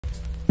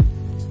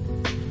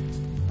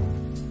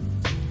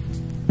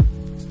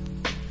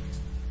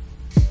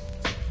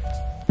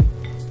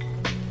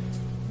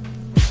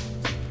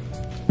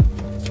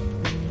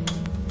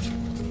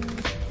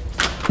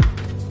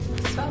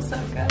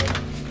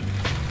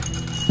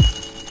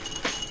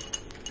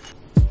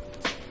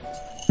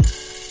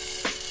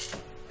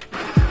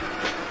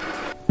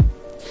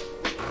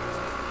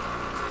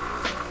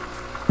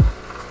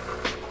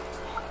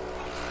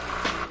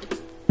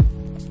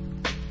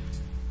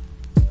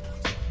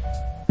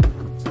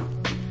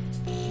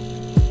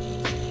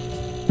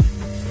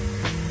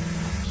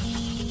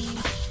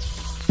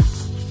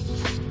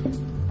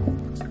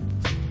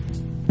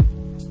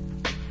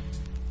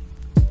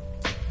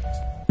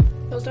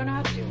don't know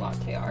how to do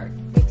latte art.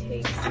 I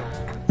take some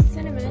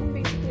cinnamon,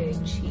 basically a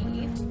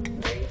cheat,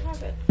 and there you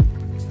have it.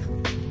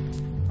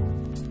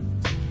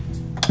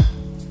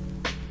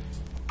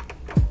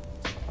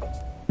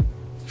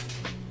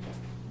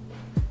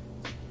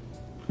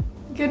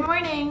 Good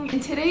morning! In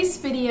today's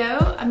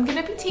video, I'm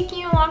going to be taking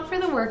you along for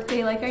the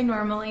workday like I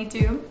normally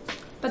do,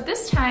 but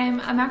this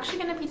time I'm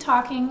actually going to be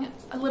talking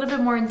a little bit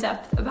more in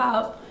depth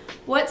about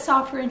what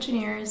software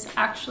engineers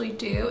actually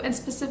do, and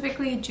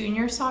specifically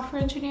junior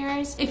software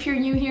engineers. If you're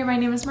new here, my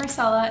name is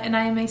Marsela and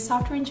I am a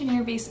software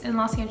engineer based in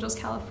Los Angeles,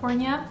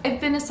 California.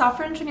 I've been a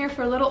software engineer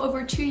for a little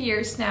over 2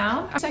 years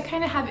now, so I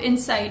kind of have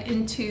insight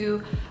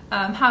into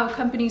how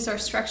companies are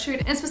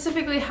structured and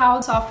specifically how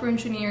software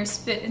engineers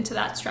fit into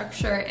that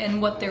structure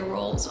and what their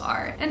roles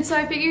are. And so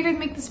I figured I'd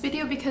make this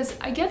video because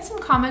I get some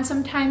comments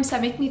sometimes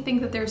that make me think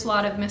that there's a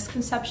lot of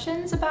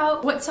misconceptions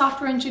about what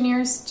software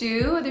engineers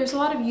do. There's a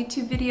lot of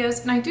YouTube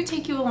videos and I do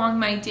take you along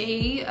my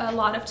day a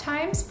lot of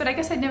times, but I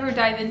guess I'd never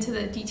dive into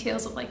the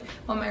details of like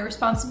what my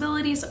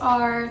responsibilities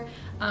are,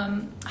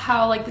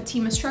 how like the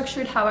team is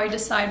structured, how I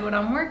decide what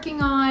I'm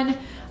working on,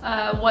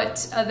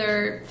 what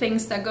other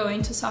things that go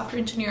into software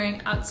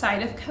engineering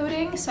outside of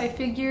coding. So I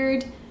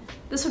figured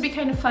this would be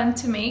kind of fun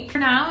to make. For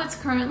now, it's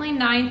currently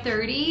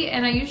 9:30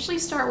 and I usually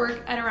start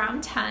work at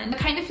around 10. It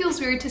kind of feels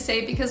weird to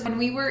say because when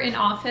we were in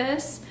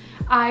office,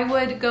 I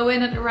would go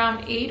in at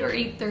around 8 or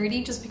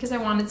 8:30 just because I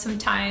wanted some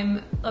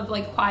time of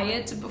like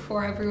quiet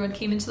before everyone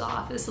came into the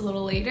office a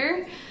little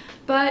later.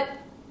 But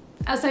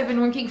as I've been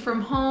working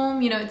from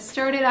home, you know, it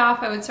started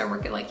off, I would start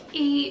work at like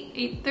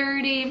 8,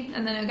 8:30,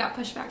 and then it got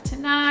pushed back to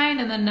 9,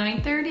 and then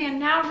 9:30, and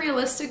now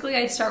realistically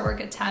I start work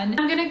at 10.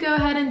 I'm gonna go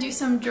ahead and do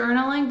some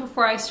journaling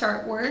before I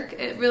start work.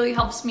 It really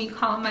helps me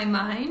calm my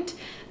mind.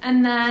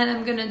 And then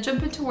I'm gonna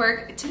jump into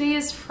work. Today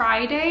is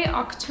Friday,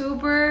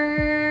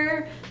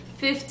 October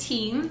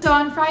 15th. So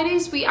on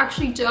Fridays, we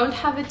actually don't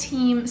have a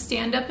team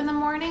stand-up in the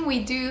morning. We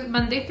do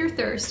Monday through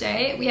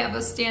Thursday. We have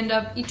a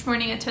stand-up each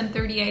morning at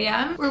 10:30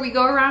 a.m. where we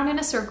go around in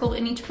a circle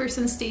and each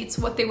person states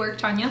what they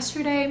worked on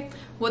yesterday,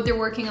 what they're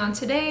working on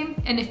today,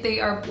 and if they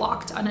are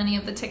blocked on any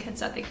of the tickets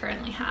that they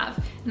currently have.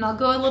 And I'll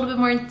go a little bit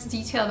more into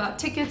detail about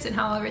tickets and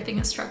how everything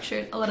is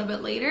structured a little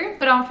bit later.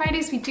 But on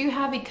Fridays, we do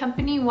have a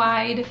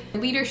company-wide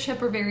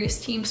leadership or various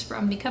teams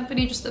from the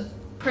company just to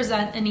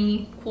present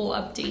any cool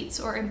updates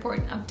or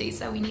important updates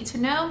that we need to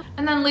know.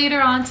 And then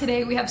later on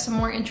today, we have some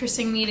more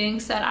interesting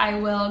meetings that I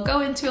will go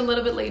into a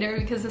little bit later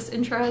because this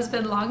intro has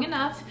been long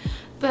enough.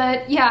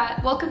 But yeah,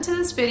 welcome to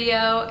this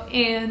video,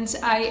 and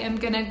I am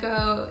gonna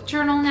go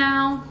journal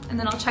now, and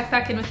then I'll check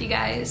back in with you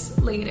guys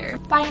later.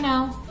 Bye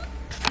now.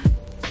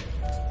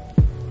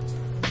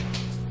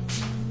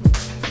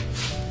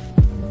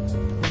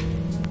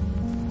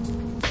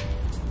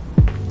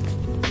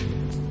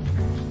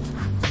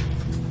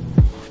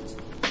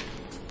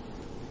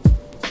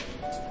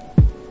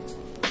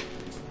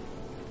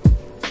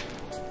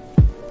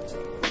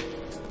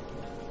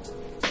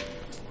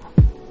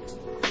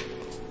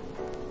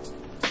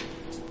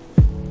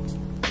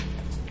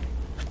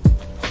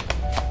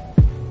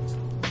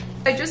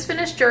 I just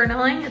finished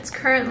journaling. It's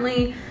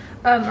currently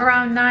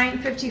around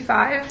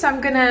 9:55, so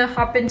I'm gonna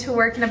hop into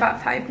work in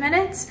about 5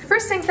 minutes.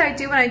 First things that I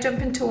do when I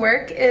jump into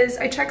work is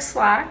I check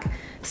Slack,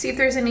 see if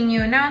there's any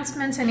new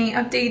announcements, any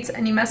updates,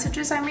 any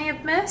messages I may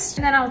have missed.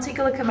 And then I'll take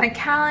a look at my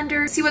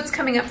calendar, see what's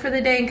coming up for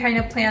the day, and kind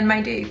of plan my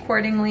day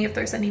accordingly if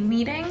there's any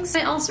meetings.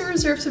 I also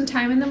reserve some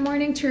time in the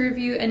morning to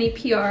review any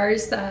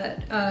PRs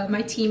that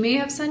my team may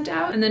have sent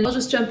out, and then I'll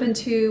just jump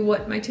into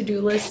what my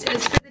to-do list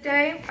is for the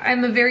day.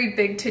 I'm a very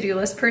big to-do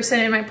list person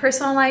in my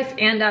personal life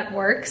and at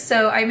work,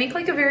 so I make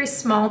like a very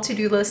small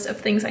to-do list of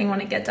things I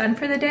want to get done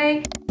for the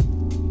day.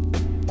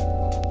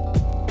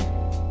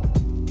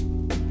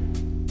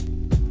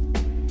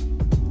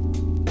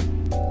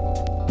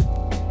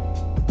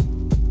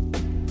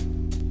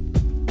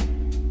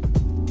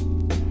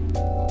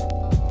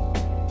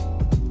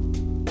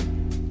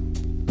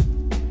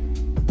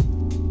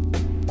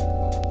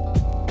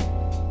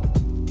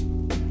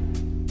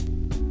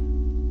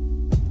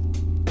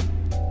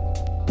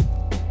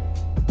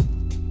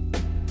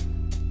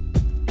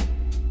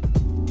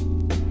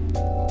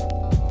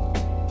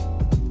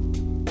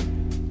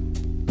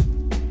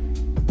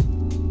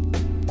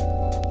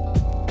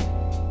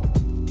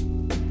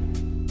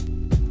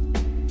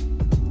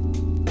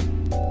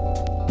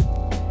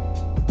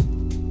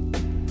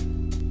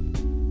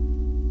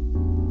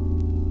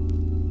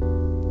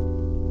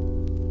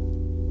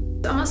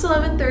 Almost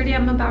 11:30,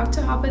 I'm about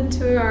to hop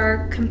into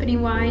our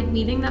company-wide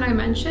meeting that I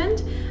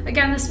mentioned.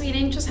 Again, this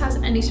meeting just has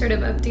any sort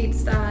of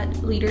updates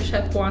that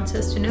leadership wants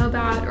us to know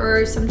about,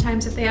 or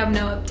sometimes if they have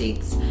no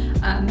updates,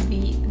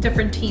 the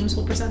different teams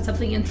will present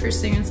something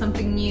interesting and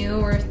something new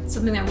or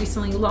something that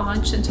recently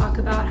launched and talk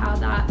about how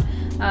that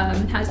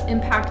has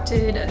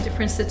impacted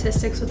different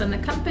statistics within the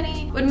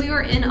company. When we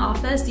were in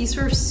office, these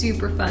were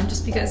super fun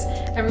just because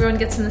everyone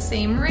gets in the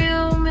same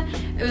room.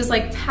 It was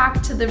like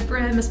packed to the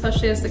brim,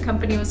 especially as the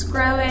company was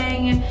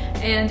growing.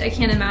 And I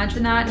can't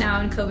imagine that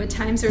now in COVID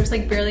times. There was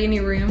like barely any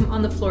room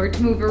on the floor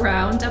to move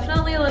around.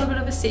 Definitely a little bit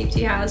of a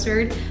safety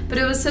hazard, but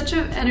it was such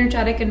an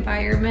energetic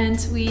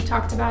environment. We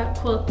talked about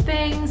cool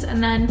things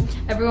and then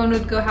everyone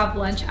would go have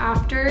lunch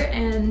after,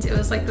 and it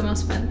was like the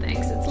most fun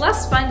things. It's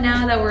less fun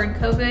now that we're in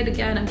COVID.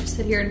 Again, I'm just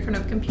sitting here in front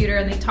of a computer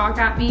and they talk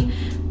at me,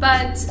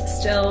 but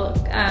still,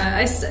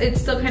 it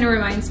still kind of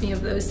reminds me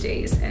of those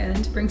days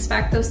and brings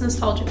back those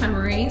nostalgic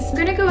memories. I'm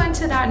gonna go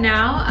into that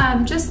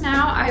now. Just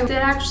now, I did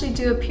actually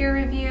do a peer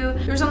review.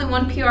 There was only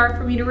one PR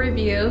for me to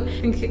review.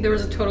 I think there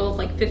was a total of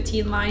like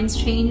 15 lines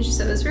changed,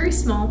 so it was a very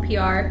small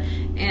PR,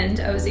 and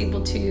I was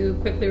able to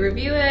quickly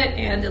review it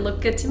and it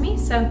looked good to me.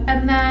 So,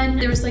 and then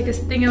there was like a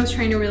thing I was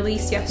trying to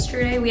release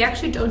yesterday. We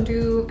actually don't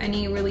do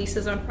any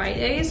releases on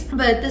Fridays,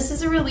 but this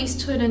is a release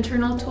to an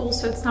internal tool,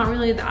 so it's not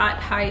really that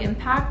high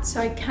impact, so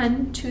I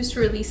can choose to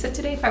release it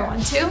today if I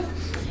want to.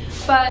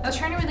 But I was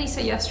trying to release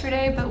it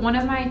yesterday, but one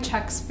of my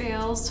checks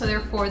fails, so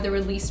therefore the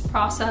release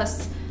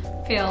process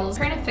fails.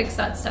 I'm trying to fix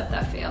that step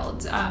that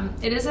failed.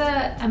 It is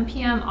a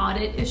NPM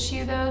audit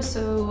issue though,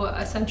 so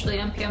essentially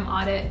NPM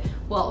audit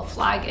will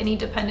flag any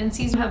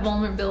dependencies that have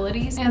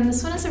vulnerabilities, and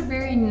this one is a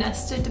very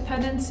nested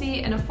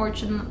dependency, and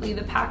unfortunately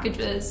the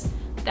packages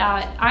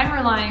that I'm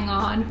relying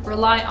on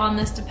rely on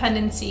this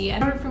dependency.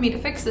 In order for me to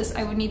fix this,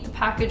 I would need the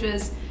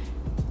packages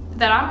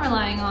that I'm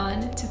relying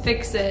on to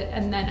fix it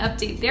and then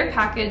update their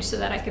package so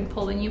that I can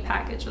pull the new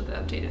package with the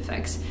updated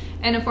fix.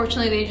 And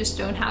unfortunately, they just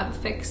don't have a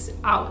fix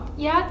out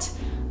yet.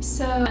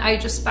 So I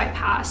just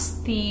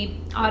bypassed the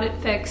audit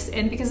fix,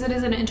 and because it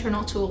is an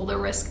internal tool, the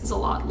risk is a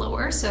lot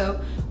lower, so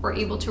we're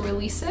able to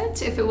release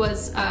it. If it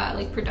was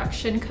like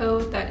production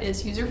code that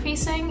is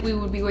user-facing, we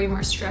would be way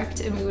more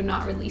strict and we would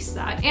not release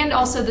that. And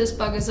also this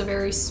bug is a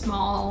very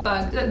small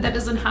bug that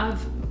doesn't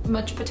have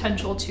much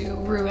potential to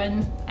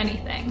ruin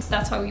anything. So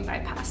that's why we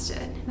bypassed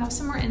it. Now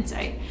some more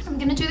insight. I'm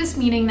gonna do this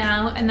meeting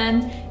now, and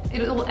then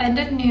it will end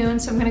at noon,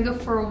 so I'm gonna go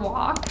for a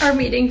walk. Our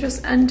meeting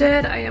just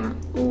ended. I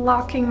am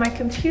locking my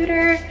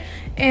computer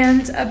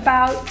and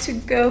about to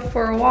go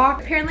for a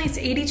walk. Apparently it's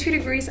 82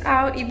 degrees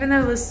out, even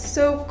though it was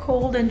so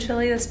cold and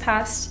chilly this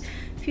past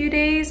few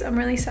days. I'm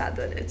really sad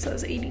that it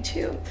says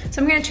 82.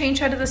 So I'm gonna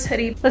change out of this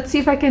hoodie. Let's see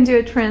if I can do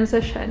a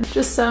transition.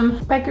 Just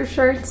some biker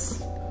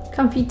shorts,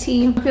 comfy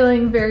tee. I'm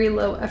feeling very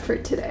low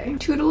effort today.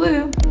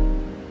 Toodaloo.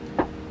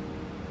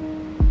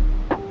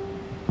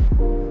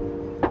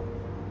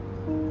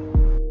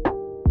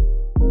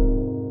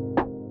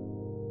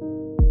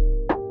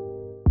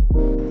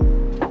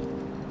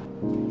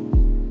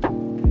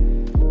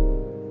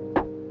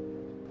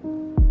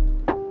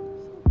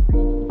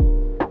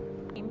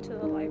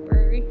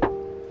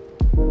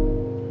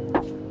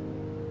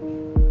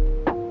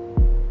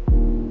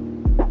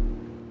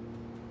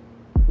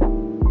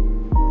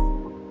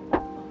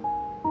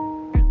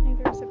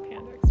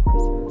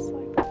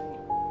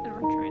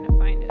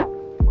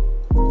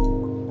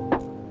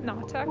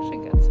 To actually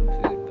get some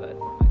food, but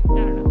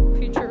I don't know,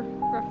 future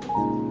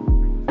reference.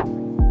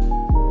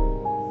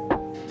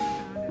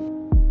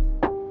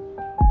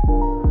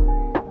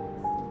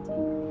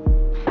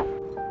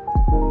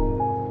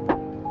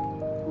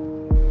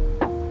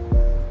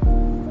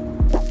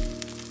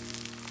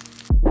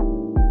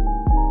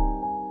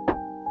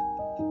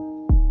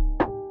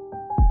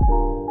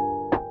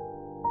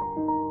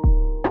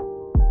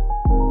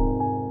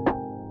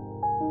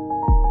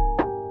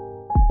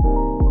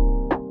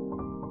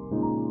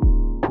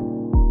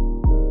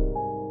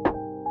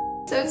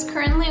 So it's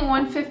currently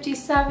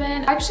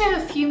 1:57. I actually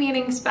have a few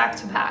meetings back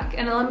to back,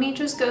 and let me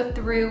just go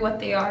through what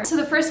they are. So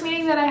the first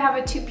meeting that I have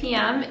at 2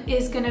 p.m.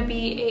 is gonna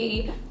be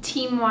a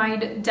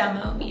team-wide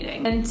demo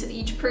meeting, and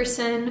each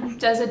person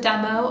does a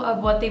demo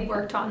of what they've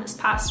worked on this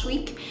past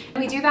week.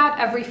 We do that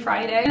every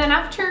Friday. And then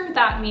after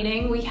that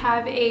meeting, we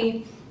have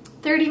a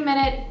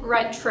 30-minute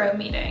retro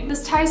meeting.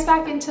 This ties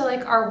back into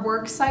like our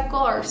work cycle,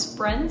 our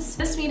sprints.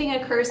 This meeting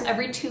occurs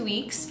every 2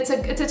 weeks. It's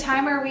a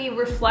time where we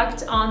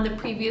reflect on the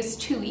previous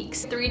 2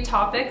 weeks. 3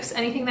 topics: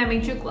 anything that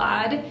made you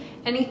glad,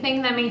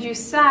 anything that made you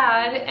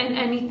sad, and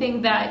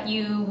anything that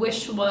you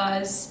wish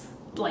was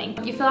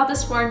blank. You fill out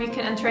this form, you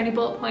can enter any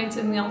bullet points,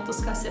 and we all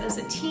discuss it as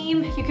a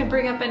team. You can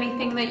bring up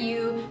anything that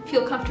you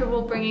feel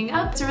comfortable bringing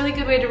up. It's a really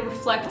good way to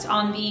reflect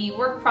on the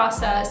work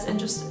process and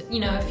just, you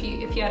know, if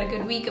you had a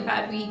good week, a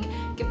bad week,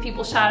 give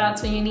people shout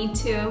outs when you need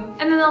to.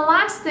 And then the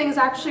last thing is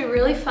actually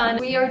really fun.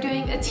 We are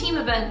doing a team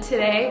event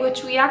today,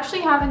 which we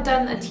actually haven't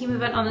done a team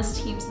event on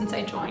this team since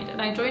I joined, and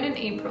I joined in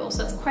April,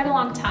 so it's quite a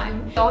long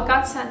time. We all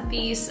got sent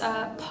these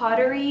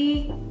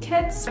pottery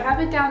kits. I have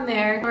it down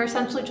there. We're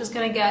essentially just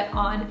gonna get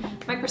on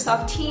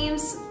Microsoft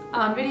Teams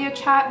on video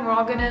chat, and we're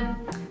all gonna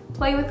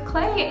play with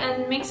clay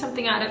and make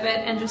something out of it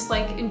and just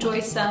like enjoy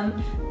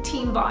some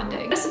team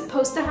bonding. It's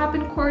supposed to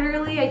happen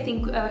quarterly. I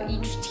think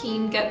each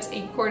team gets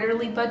a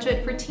quarterly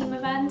budget for team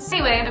events.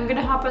 Anyway, I'm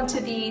gonna hop onto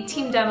the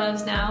team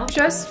demos now.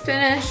 Just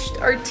finished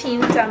our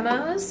team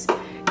demos,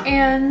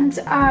 and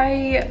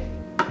I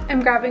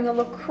am grabbing a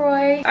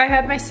LaCroix. I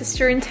had my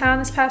sister in town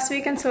this past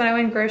weekend, so when I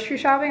went grocery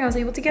shopping, I was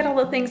able to get all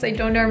the things I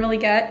don't normally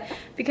get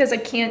because I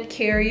can't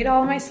carry it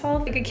all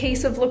myself. Like a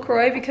case of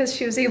LaCroix because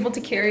she was able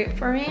to carry it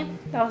for me.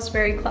 That was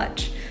very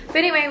clutch. But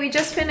anyway, we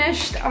just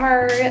finished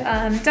our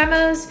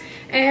demos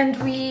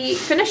and we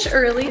finished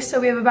early, so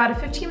we have about a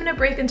 15-minute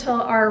break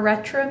until our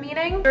retro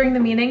meeting. During the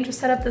meeting, just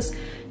set up this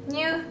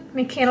new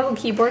mechanical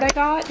keyboard I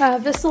got.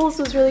 Vissels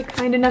was really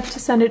kind enough to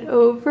send it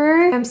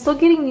over. I'm still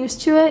getting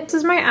used to it. This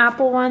is my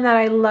Apple one that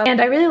I love,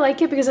 and I really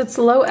like it because it's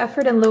low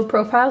effort and low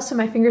profile, so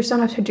my fingers don't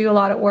have to do a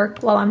lot of work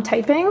while I'm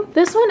typing.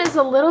 This one is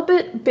a little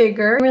bit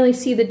bigger. You can really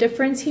see the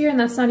difference here, and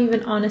that's not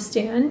even on a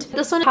stand.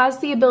 This one has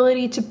the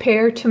ability to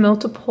pair to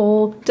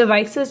multiple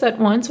devices at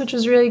once, which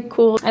is really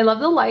cool. I love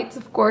the lights,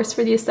 of course,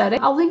 for the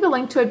aesthetic. I'll leave a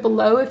link to it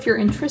below if you're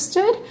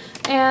interested,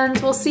 and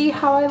we'll see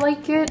how I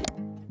like it.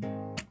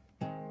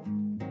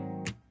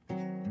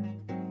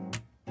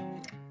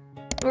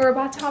 We're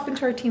about to hop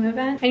into our team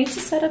event. I need to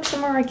set up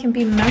somewhere I can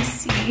be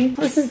messy.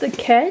 This is the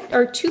kit,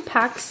 or 2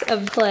 packs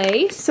of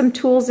clay, some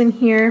tools in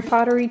here,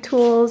 pottery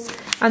tools,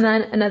 and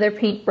then another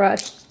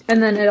paintbrush.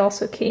 And then it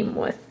also came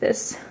with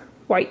this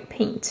white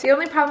paint. The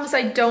only problem is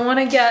I don't want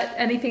to get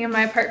anything in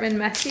my apartment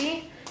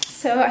messy.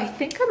 So I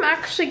think I'm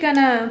actually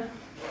gonna,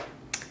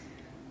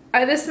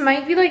 this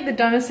might be like the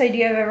dumbest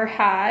idea I've ever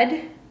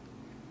had,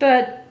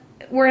 but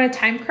we're in a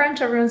time crunch.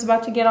 Everyone's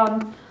about to get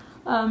on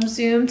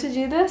Zoom to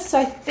do this, so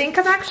I think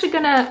I'm actually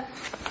gonna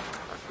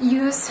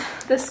use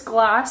this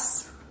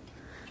glass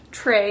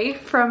tray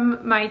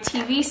from my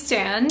TV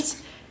stand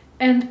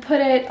and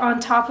put it on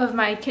top of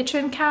my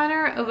kitchen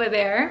counter over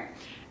there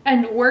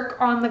and work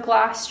on the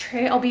glass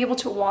tray. I'll be able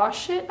to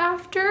wash it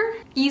after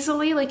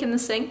easily, like in the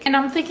sink, and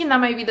I'm thinking that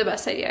might be the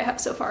best idea I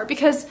have so far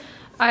because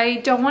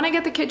I don't want to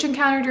get the kitchen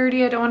counter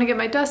dirty, I don't want to get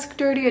my desk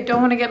dirty, I don't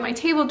want to get my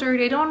table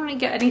dirty, I don't want to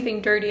get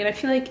anything dirty, and I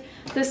feel like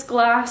this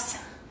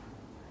glass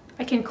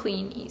I can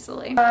clean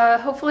easily.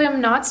 Hopefully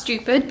I'm not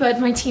stupid, but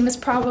my team is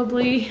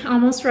probably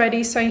almost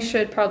ready, so I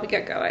should probably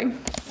get going.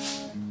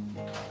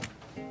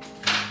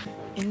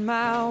 In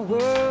my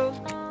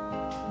world,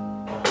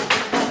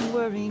 don't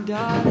worry,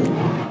 darling,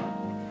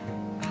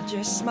 I'll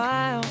just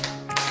smile,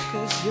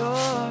 'cause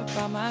you're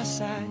by my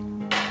side.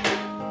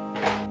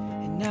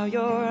 And now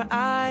your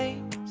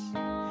eyes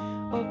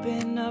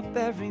open up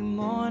every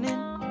morning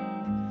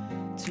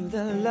to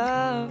the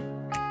love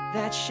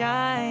that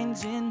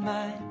shines in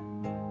mine.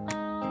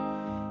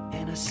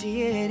 And I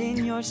see it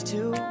in yours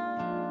too.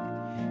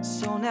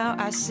 So now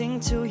I sing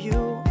to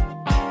you.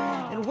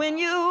 And when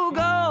you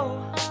go,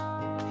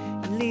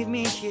 you leave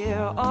me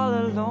here all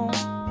alone.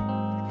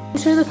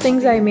 These are the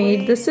things I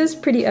made. This is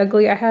pretty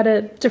ugly. I had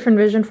a different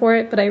vision for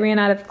it, but I ran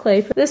out of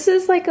clay. This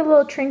is like a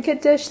little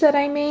trinket dish that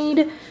I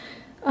made.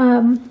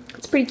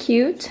 It's pretty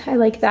cute. I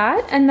like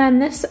that. And then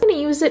this, I'm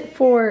gonna use it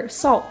for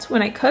salt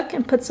when I cook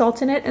and put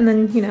salt in it, and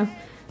then, you know,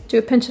 do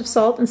a pinch of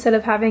salt instead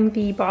of having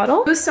the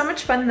bottle. It was so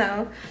much fun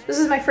though. This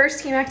was my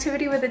first team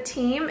activity with a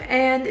team,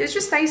 and it was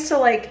just nice to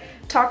like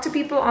talk to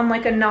people on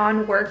like a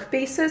non-work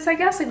basis, I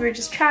guess. Like we were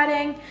just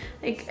chatting,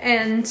 like,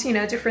 and you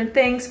know, different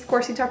things. Of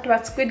course, we talked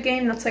about Squid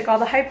Game. That's like all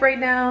the hype right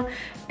now.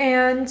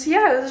 And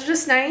yeah, it was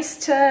just nice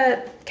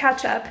to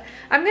catch up.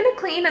 I'm gonna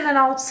clean and then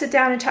I'll sit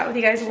down and chat with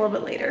you guys a little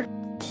bit later.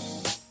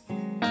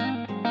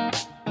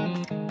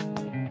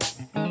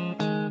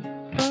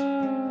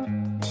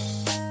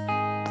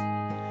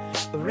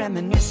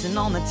 Reminiscing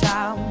on the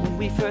time when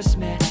we first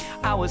met,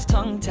 I was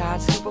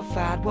tongue-tied,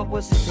 stupefied. What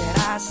was it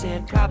that I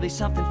said? Probably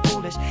something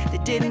foolish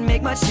that didn't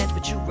make much sense.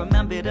 But you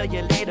remembered a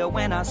year later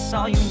when I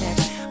saw you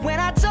next. When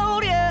I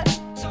told you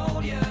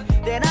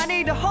that I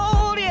need to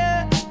hold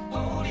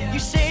you, you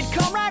said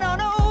come right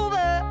on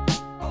over.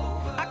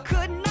 I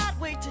could not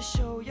wait to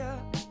show you.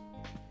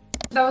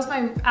 That was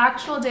my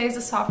actual day as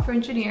a software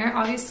engineer.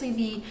 Obviously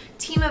the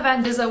team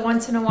event is a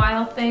once in a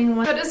while thing.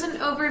 But as an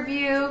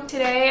overview,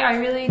 today I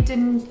really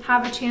didn't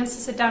have a chance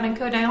to sit down and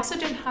code. I also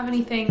didn't have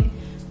anything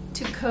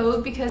to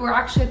code because we're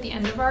actually at the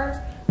end of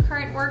our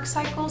current work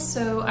cycle,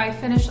 so I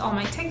finished all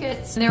my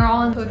tickets and they're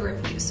all in code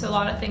reviews. So a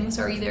lot of things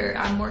are either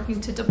I'm working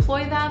to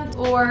deploy them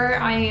or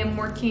I am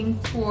working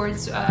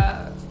towards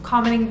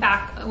commenting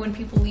back when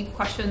people leave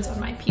questions on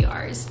my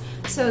PRs.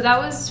 So that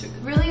was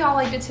really all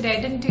I did today.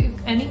 I didn't do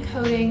any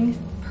coding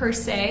per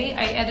se.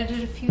 I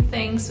edited a few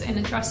things and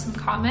addressed some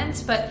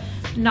comments, but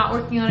not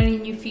working on any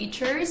new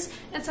features.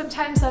 And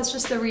sometimes that's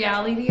just the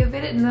reality of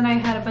it. And then I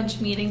had a bunch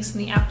of meetings in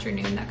the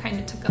afternoon that kind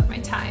of took up my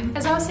time.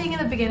 As I was saying in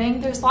the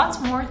beginning, there's lots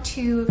more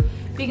to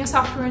being a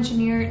software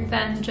engineer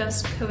than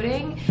just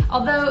coding.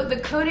 Although the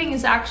coding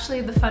is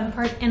actually the fun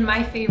part and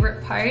my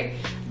favorite part,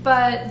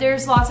 but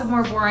there's lots of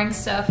more boring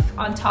stuff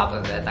on top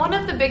of it. One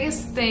of the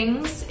biggest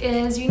things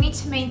is you need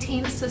to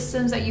maintain the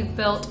systems that you've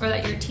built or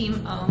that your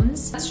team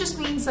owns. This just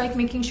means like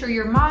making sure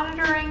you're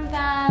monitoring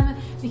them,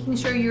 making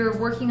sure you're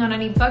working on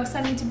any bugs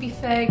that need to be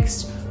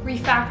fixed,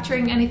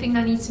 refactoring anything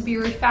that needs to be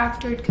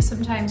refactored, because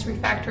sometimes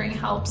refactoring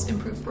helps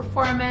improve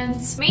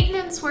performance.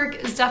 Maintenance work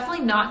is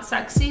definitely not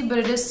sexy, but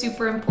it is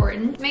super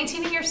important.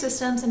 Maintaining your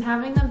systems and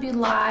having them be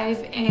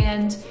live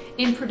and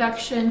in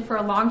production for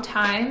a long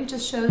time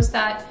just shows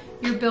that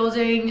you're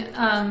building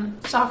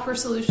software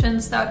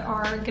solutions that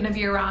are going to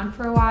be around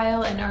for a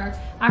while and are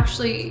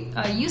actually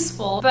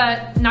useful.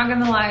 But not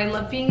gonna lie, I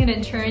love being an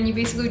intern. You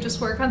basically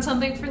just work on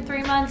something for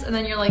 3 months and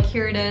then you're like,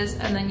 here it is,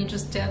 and then you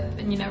just dip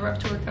and you never have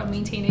to work on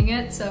maintaining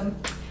it. So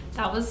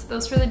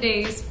those were the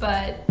days,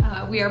 but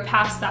we are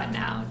past that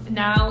now.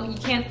 Now you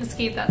can't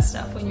escape that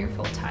stuff when you're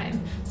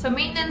full-time. So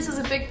maintenance is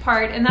a big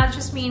part, and that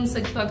just means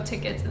like bug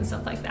tickets and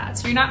stuff like that.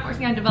 So you're not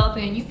working on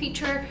developing a new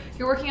feature,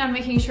 you're working on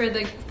making sure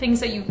the things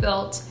that you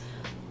built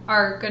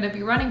are going to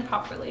be running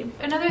properly.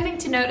 Another thing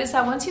to note is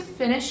that once you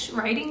finish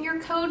writing your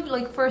code,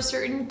 like for a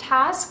certain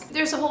task,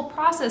 there's a whole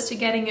process to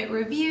getting it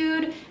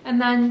reviewed, and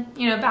then,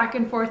 you know, back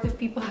and forth if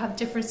people have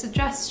different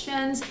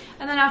suggestions.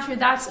 And then after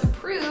that's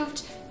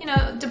approved, you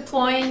know,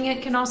 deploying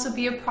it can also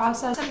be a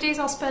process. Some days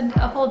I'll spend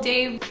a whole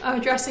day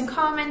addressing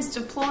comments,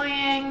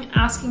 deploying,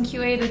 asking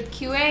QA to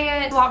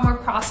QA it. A lot more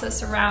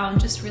process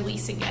around just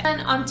releasing it.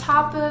 And on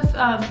top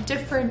of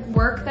different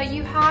work that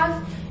you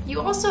have, you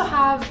also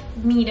have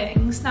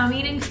meetings. Now,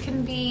 meetings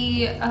can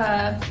be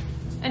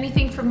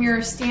anything from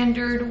your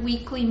standard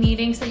weekly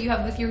meetings that you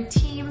have with your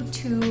team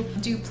to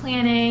do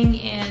planning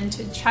and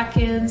to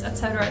check-ins,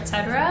 etc.,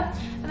 etc.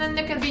 And then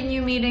there could be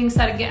new meetings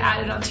that get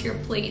added onto your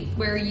plate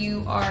where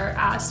you are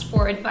asked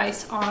for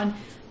advice on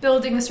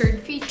building a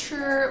certain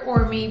feature,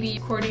 or maybe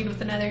coordinate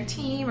with another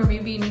team, or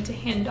maybe you need to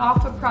hand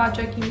off a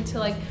project, you need to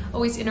like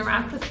always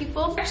interact with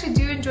people. I actually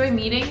do enjoy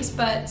meetings,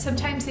 but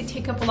sometimes they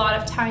take up a lot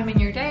of time in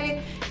your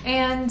day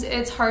and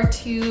it's hard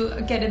to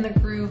get in the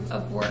groove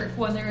of work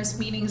when there's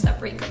meetings that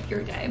break up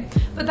your day.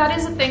 But that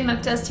is a thing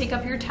that does take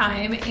up your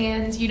time,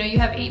 and you know, you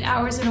have 8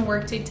 hours in a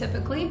workday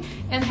typically,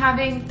 and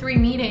having 3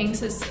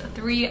 meetings is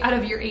 3 out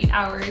of your 8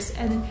 hours,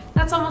 and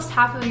that's almost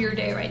half of your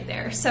day right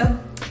there. So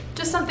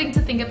just something to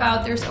think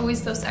about. There's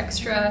always those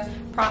extra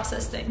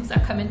process things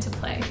that come into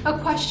play. A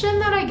question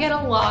that I get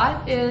a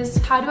lot is,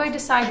 how do I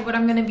decide what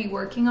I'm going to be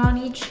working on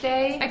each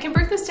day? I can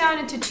break this down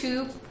into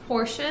 2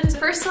 portions. The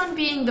first one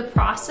being the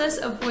process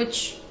of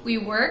which we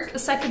work, the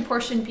second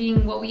portion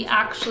being what we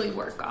actually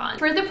work on.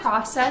 For the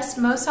process,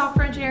 most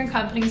software engineering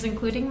companies,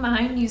 including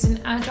mine, use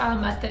an agile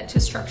method to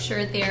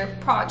structure their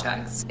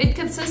projects. It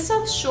consists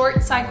of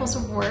short cycles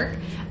of work.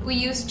 We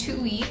use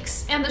 2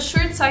 weeks, and the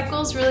short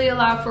cycles really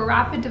allow for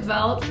rapid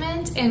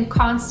development and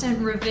constant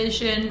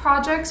revision.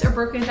 Projects are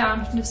broken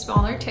down into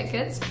smaller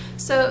tickets.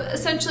 So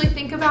essentially,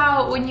 think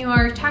about when you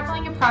are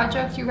tackling a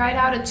project, you write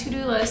out a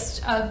to-do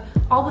list of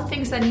all the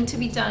things that need to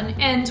be done,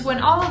 and when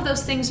all of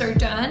those things are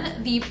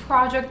done, the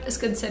project is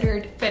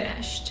considered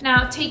finished.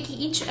 Now take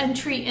each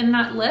entry in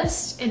that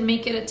list and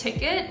make it a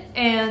ticket,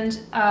 and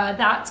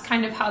that's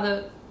kind of how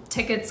the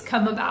tickets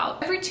come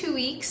about. Every 2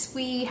 weeks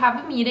we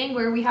have a meeting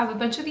where we have a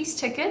bunch of these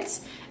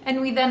tickets, and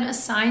we then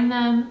assign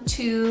them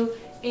to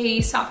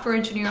a software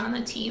engineer on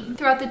the team.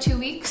 Throughout the 2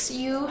 weeks,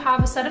 you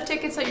have a set of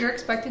tickets that you're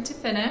expected to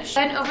finish.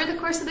 Then over the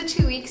course of the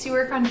 2 weeks, you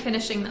work on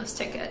finishing those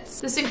tickets.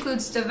 This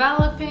includes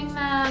developing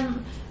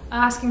them,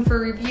 asking for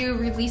review,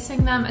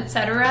 releasing them,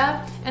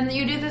 etc. And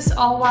you do this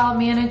all while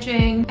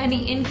managing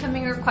any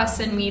incoming requests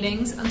and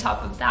meetings on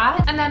top of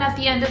that. And then at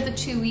the end of the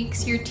 2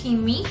 weeks, your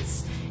team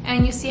meets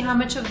and you see how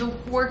much of the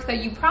work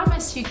that you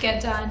promised you'd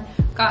get done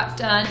got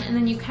done, and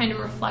then you kind of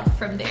reflect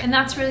from there. And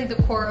that's really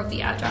the core of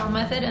the agile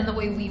method and the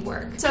way we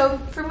work. So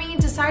for me,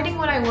 deciding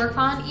what I work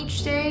on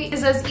each day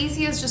is as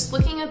easy as just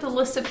looking at the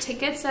list of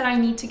tickets that I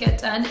need to get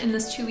done in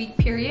this 2-week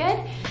period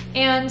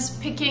and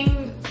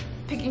picking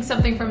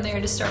something from there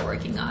to start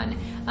working on.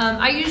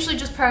 I usually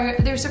just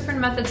there's different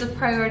methods of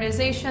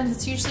prioritization.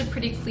 It's usually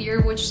pretty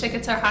clear which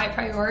tickets are high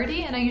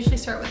priority, and I usually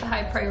start with the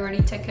high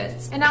priority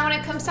tickets. And now when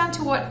it comes down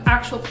to what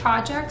actual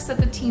projects that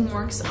the team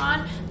works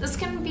on, this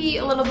can be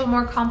a little bit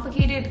more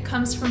complicated. It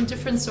comes from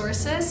different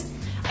sources.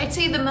 I'd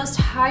say the most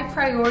high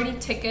priority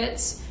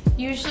tickets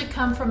usually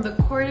come from the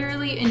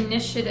quarterly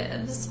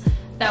initiatives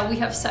that we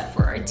have set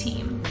for our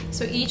team.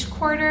 So each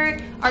quarter,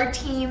 our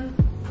team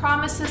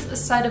promises a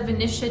set of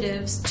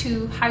initiatives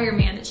to higher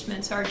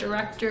management, so our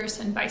directors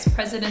and vice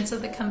presidents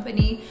of the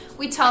company.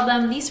 We tell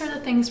them these are the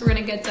things we're going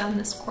to get done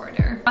this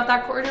quarter. About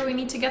that quarter, we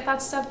need to get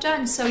that stuff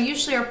done. So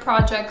usually our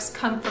projects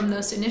come from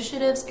those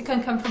initiatives. It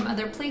can come from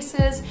other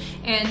places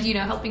and, you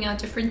know, helping out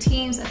different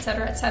teams,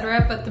 etc.,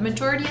 etc. But the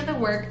majority of the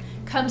work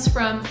comes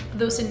from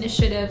those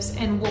initiatives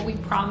and what we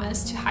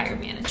promise to higher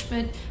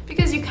management,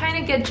 because you kind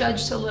of get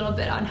judged a little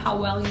bit on how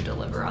well you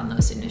deliver on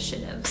those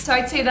initiatives. So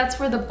I'd say that's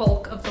where the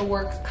bulk of the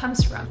work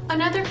comes from.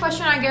 Another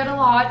question I get a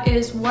lot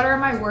is, what are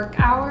my work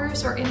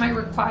hours, or am I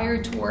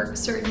required to work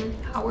certain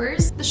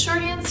hours? The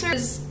short answer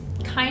is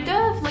kind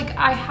of. Like,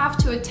 I have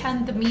to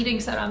attend the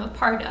meetings that I'm a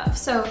part of.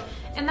 So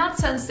in that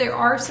sense, there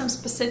are some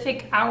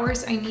specific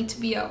hours I need to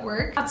be at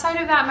work.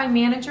 Outside of that, my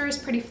manager is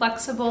pretty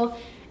flexible,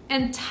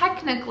 and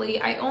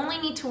technically I only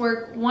need to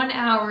work 1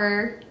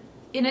 hour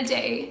in a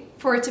day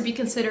for it to be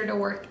considered a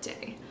work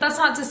day. That's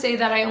not to say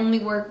that I only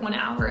work 1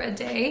 hour a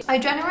day. I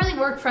generally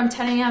work from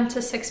 10 a.m.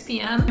 to 6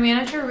 p.m. My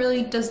manager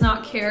really does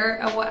not care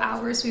at what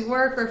hours we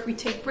work or if we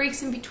take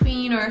breaks in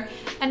between or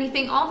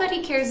anything. All that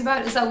he cares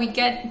about is that we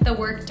get the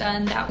work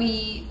done that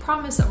we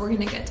promise that we're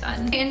gonna get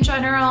done. In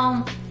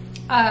general,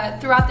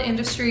 throughout the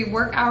industry,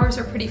 work hours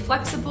are pretty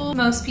flexible.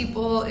 Most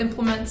people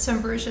implement some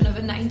version of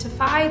a 9 to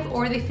 5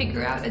 or they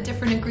figure out a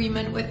different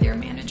agreement with their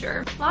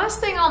manager.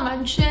 Last thing I'll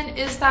mention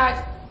is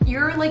that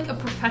you're like a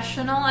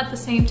professional at the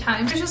same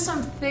time. There's just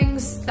some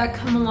things that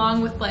come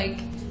along with like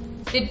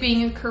it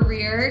being a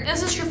career.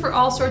 This is true for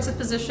all sorts of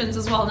positions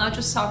as well, not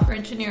just software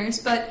engineers,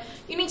 but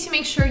you need to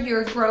make sure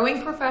you're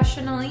growing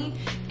professionally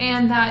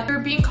and that you're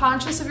being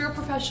conscious of your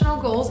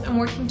professional goals and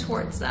working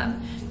towards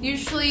them.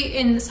 Usually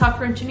in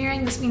software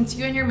engineering, this means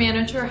you and your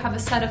manager have a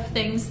set of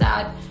things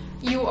that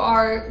you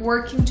are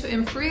working to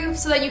improve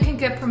so that you can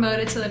get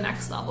promoted to the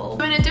next level.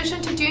 So in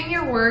addition to doing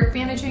your work,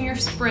 managing your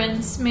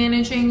sprints,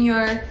 managing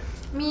your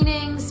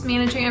meetings,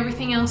 managing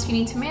everything else you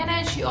need to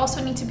manage, you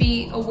also need to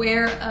be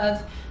aware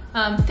of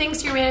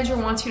things your manager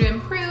wants you to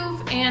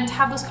improve and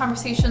have those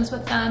conversations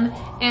with them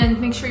and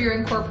make sure you're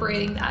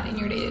incorporating that in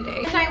your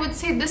day-to-day. And I would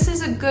say this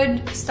is a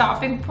good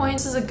stopping point.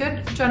 This is a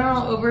good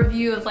general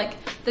overview of like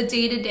the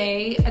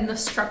day-to-day and the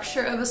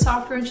structure of a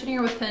software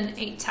engineer within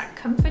a tech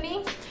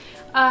company.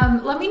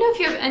 Let me know if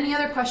you have any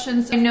other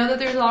questions. I know that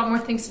there's a lot more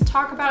things to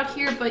talk about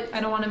here, but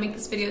I don't want to make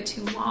this video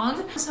too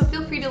long. So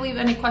feel free to leave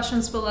any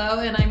questions below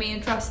and I may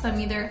address them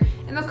either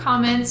in the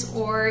comments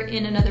or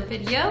in another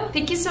video.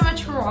 Thank you so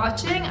much for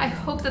watching. I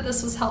hope that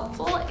this was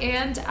helpful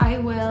and I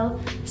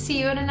will see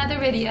you in another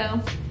video.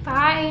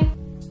 Bye!